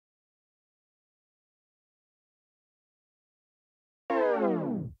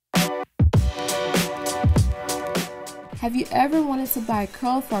Have you ever wanted to buy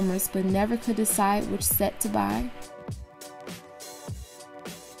Curlformers but never could decide which set to buy?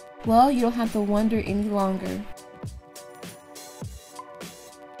 Well, you don't have to wonder any longer.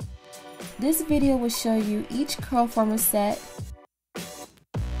 This video will show you each Curlformer set,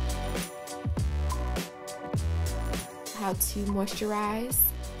 how to moisturize,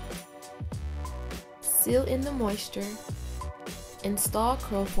 seal in the moisture, install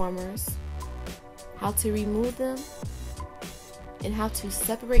Curlformers, how to remove them, and how to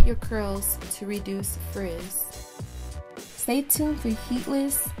separate your curls to reduce frizz. Stay tuned for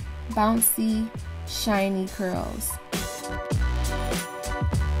heatless, bouncy, shiny curls.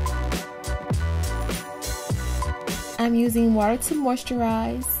 I'm using water to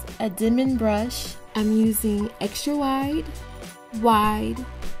moisturize, a dimming brush. I'm using extra wide, wide,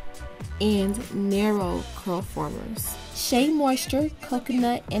 and narrow Curlformers. Shea Moisture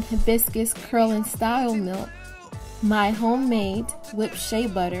Coconut and Hibiscus Curl and Style Milk, my homemade whipped shea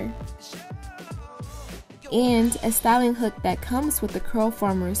butter, and a styling hook that comes with the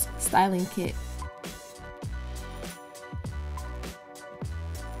Curlformers styling kit.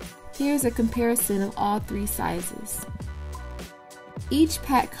 Here's a comparison of all three sizes. Each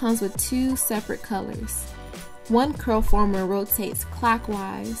pack comes with two separate colors. One Curlformer rotates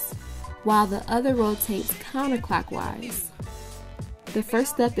clockwise, while the other rotates counterclockwise. The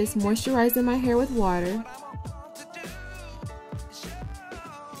first step is moisturizing my hair with water.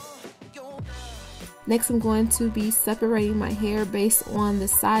 Next, I'm going to be separating my hair based on the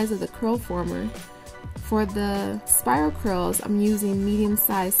size of the Curlformer. For the spiral curls, I'm using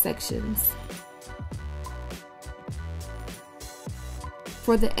medium-sized sections.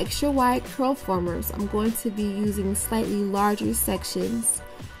 For the extra wide Curlformers, I'm going to be using slightly larger sections,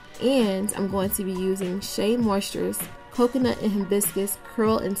 and I'm going to be using Shea Moisture's Coconut and Hibiscus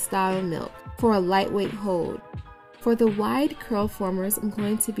Curl and Style Milk for a lightweight hold. For the wide Curlformers, I'm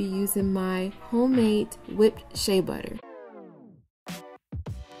going to be using my homemade whipped shea butter.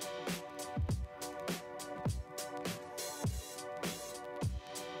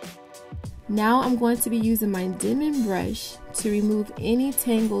 Now I'm going to be using my dimming brush to remove any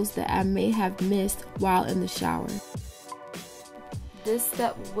tangles that I may have missed while in the shower. This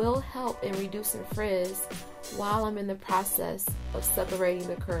step will help in reducing frizz while I'm in the process of separating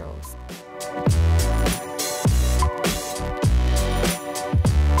the curls.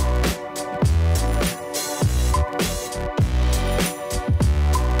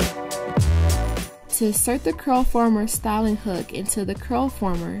 To insert the Curlformer styling hook into the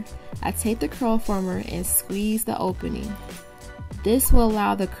Curlformer, I take the Curlformer and squeeze the opening. This will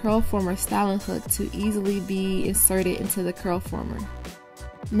allow the Curlformer styling hook to easily be inserted into the Curlformer.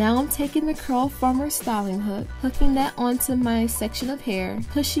 Now I'm taking the Curlformer styling hook, hooking that onto my section of hair,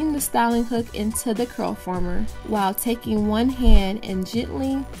 pushing the styling hook into the Curlformer while taking one hand and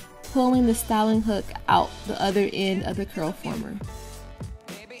gently pulling the styling hook out the other end of the Curlformer.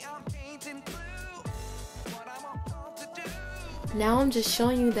 Now I'm just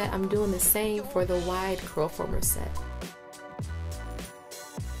showing you that I'm doing the same for the wide Curlformer set.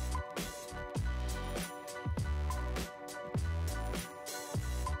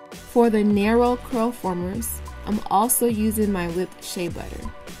 For the narrow Curlformers, I'm also using my whipped shea butter.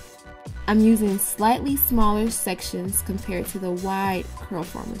 I'm using slightly smaller sections compared to the wide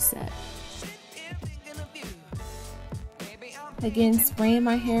Curlformer set. Again, spraying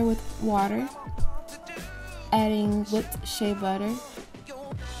my hair with water, adding whipped shea butter,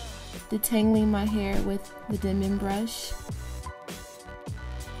 detangling my hair with the dimming brush,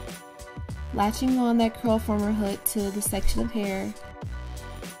 latching on that Curlformer hook to the section of hair,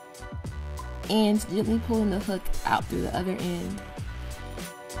 and gently pulling the hook out through the other end.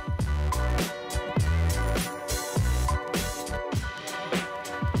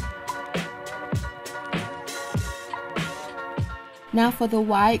 Now for the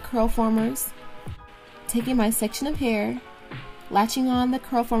wide Curlformers, taking my section of hair, latching on the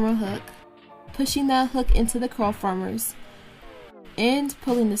Curlformer hook, pushing that hook into the Curlformers, and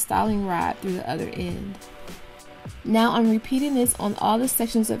pulling the styling rod through the other end. Now I'm repeating this on all the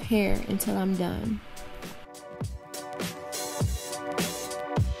sections of hair until I'm done.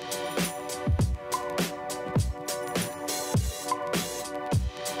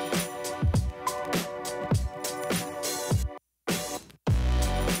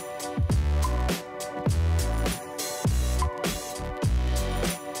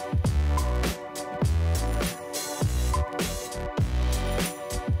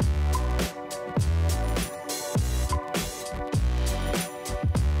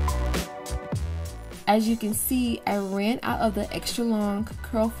 As you can see, I ran out of the extra long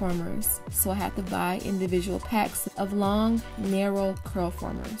curl formers, so I had to buy individual packs of long, narrow curl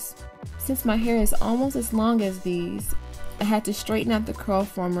formers. Since my hair is almost as long as these, I had to straighten out the curl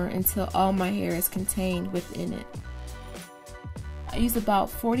former until all my hair is contained within it. I used about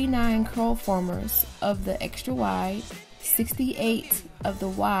 49 curl formers of the extra wide, 68 of the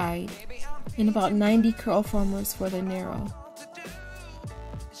wide, and about 90 curl formers for the narrow.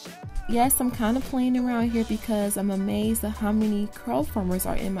 Yes, I'm kind of playing around here because I'm amazed at how many curl formers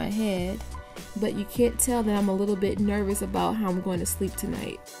are in my head, but you can't tell that I'm a little bit nervous about how I'm going to sleep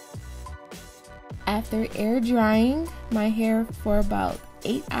tonight. After air drying my hair for about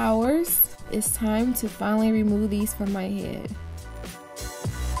 8 hours, it's time to finally remove these from my head.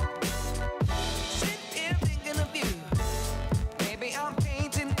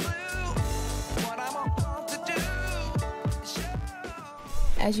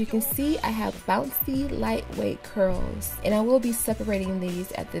 As you can see, I have bouncy, lightweight curls, and I will be separating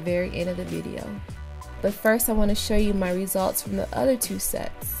these at the very end of the video. But first I want to show you my results from the other two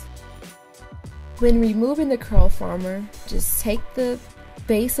sets. When removing the curl former, just take the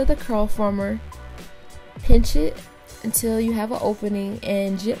base of the curl former, pinch it until you have an opening,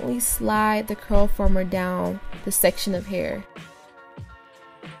 and gently slide the curl former down the section of hair.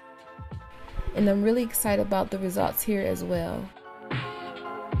 And I'm really excited about the results here as well.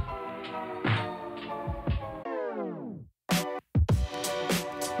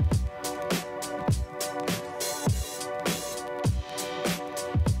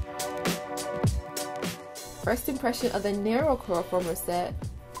 First impression of the narrow curl former set.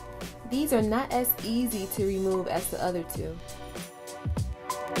 These are not as easy to remove as the other two.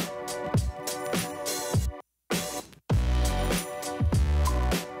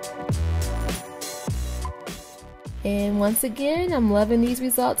 And once again, I'm loving these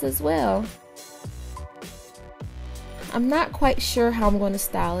results as well. I'm not quite sure how I'm going to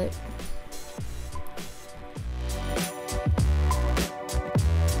style it.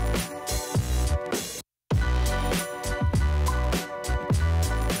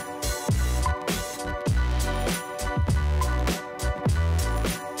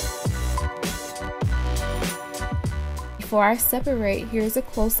 Before I separate, here's a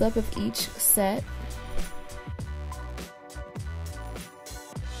close-up of each set.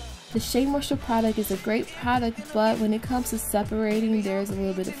 The Shea Moisture product is a great product, but when it comes to separating, there's a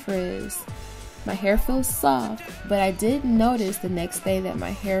little bit of frizz. My hair feels soft, but I did notice the next day that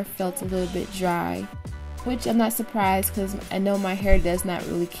my hair felt a little bit dry, which I'm not surprised because I know my hair does not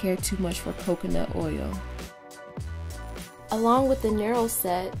really care too much for coconut oil. Along with the narrow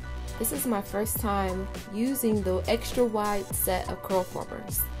set, this is my first time using the extra wide set of curl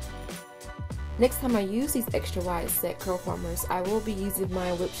formers. Next time I use these extra wide set curl formers, I will be using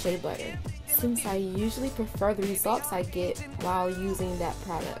my whipped shea butter, since I usually prefer the results I get while using that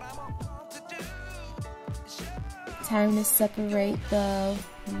product. Time to separate the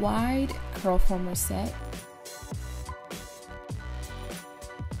wide curl former set.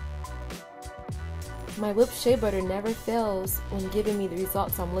 My whipped shea butter never fails when giving me the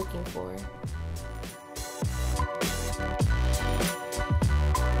results I'm looking for.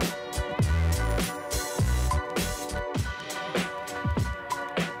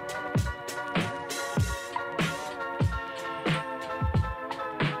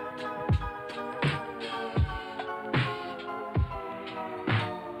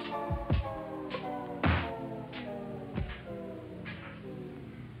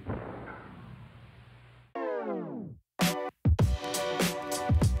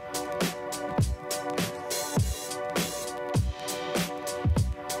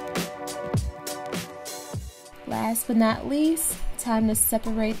 Last but not least, time to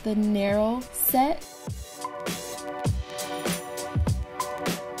separate the narrow set.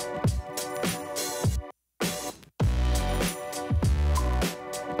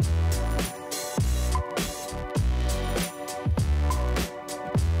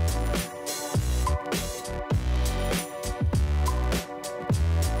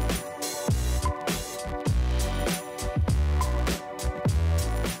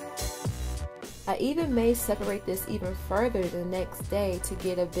 I even may separate this even further the next day to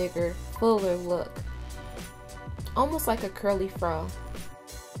get a bigger, fuller look. Almost like a curly fro.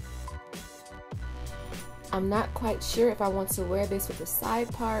 I'm not quite sure if I want to wear this with the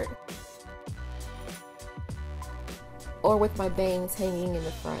side part or with my bangs hanging in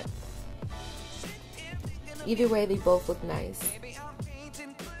the front. Either way, they both look nice.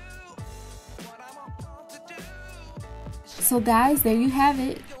 So guys, there you have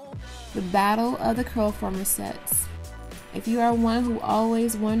it. The battle of the curl former sets. If you are one who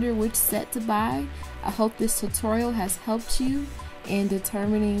always wonder which set to buy, I hope this tutorial has helped you in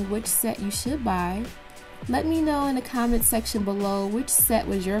determining which set you should buy. Let me know in the comment section below which set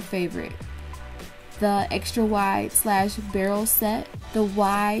was your favorite. The extra wide / barrel set, the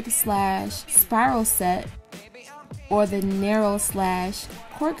wide / spiral set, or the narrow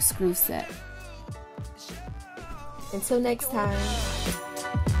 / corkscrew set. Until next time.